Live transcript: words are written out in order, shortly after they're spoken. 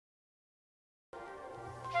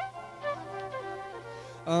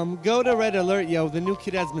Go to Red Alert, yo, the new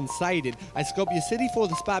kid has been sighted. I scope your city for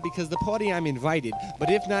the spot because the party I'm invited. But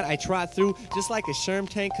if not, I trot through just like a sherm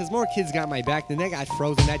tank, cause more kids got my back than they got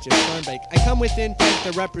frozen at your sperm bake. I come with intent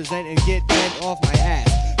to represent and get bent off my ass.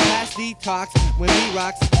 Past detox, when we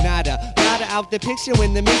rocks, nada. Nada out the picture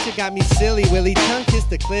when the mixture got me silly. Willy tongue kiss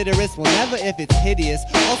the clitoris, well never if it's hideous.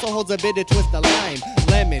 Also holds a bit of twist of lime,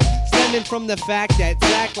 lemon. Stemming from the fact that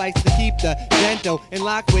Zach likes to keep the Dento in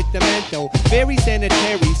lock with the Mento. Very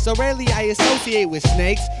sanitary, so rarely I associate with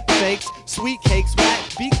snakes, fakes, sweet cakes, whack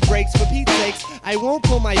beak breaks for Pete's sakes. I won't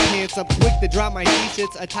pull my pants up quick to drop my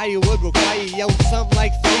t-shirts. Attire would require, yo, something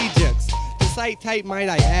like 3 jukes. To sight tight, might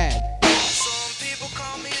I add. Some people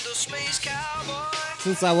call me the space cowboy.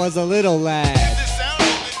 Since I was a little lad.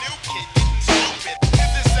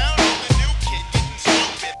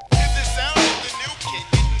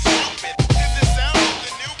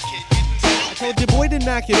 Told your boy to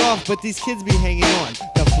knock it off, but these kids be hanging on.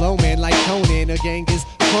 The flow man like Conan or Genghis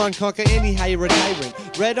Khan, conquer anyhow you're a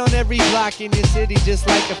tyrant. Red on every block in your city, just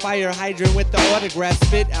like a fire hydrant with the autograph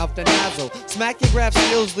spit out the nozzle. Smack your graph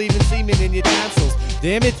skills, leaving semen in your tonsils.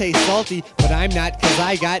 Damn, it tastes salty, but I'm not, cause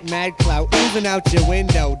I got mad clout oozing out your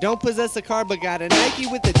window. Don't possess a car, but got a Nike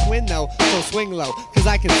with a twin though, so swing low, cause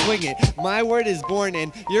I can swing it. My word is born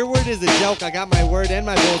and your word is a joke. I got my word and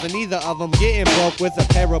my balls, and neither of them getting broke with a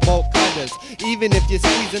pair of bolt cutters. Even if you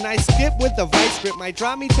squeeze and I skip with the vice grip, might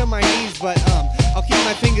drop me to my knees, but I'll keep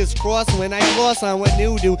my fingers crossed when I floss on what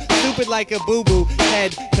new do. Stupid like a boo-boo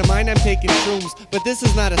head, to mine I'm taking shrooms, but this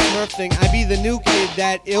is not a Smurf thing. I be the new kid,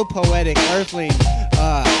 that ill poetic earthling,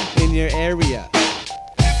 in your area.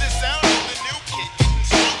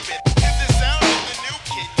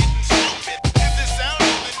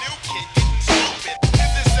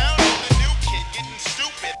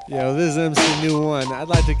 Yo, this is MC New One. I'd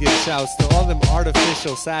like to give shouts to all them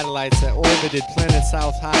artificial satellites that orbited planet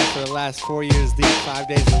South High for the last 4 years deep, 5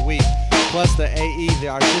 days a week. Plus the AE, the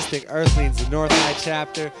Artistic Earthlings, the North High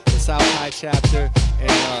chapter, the South High chapter,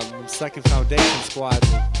 and Second Foundation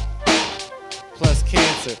Squadron. Plus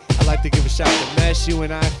Cancer. I'd like to give a shout to Mesh, You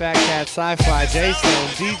and I, Fat Cat, Sci-Fi, J-Stone,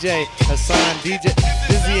 DJ Hassan, DJ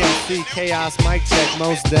Dizzy MC, Chaos, Mike Check,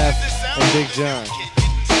 Most Def, and Big John.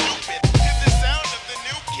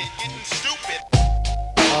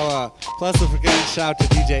 Plus a forgotten shout to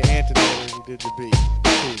DJ Anthony who did the beat.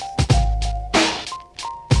 Peace.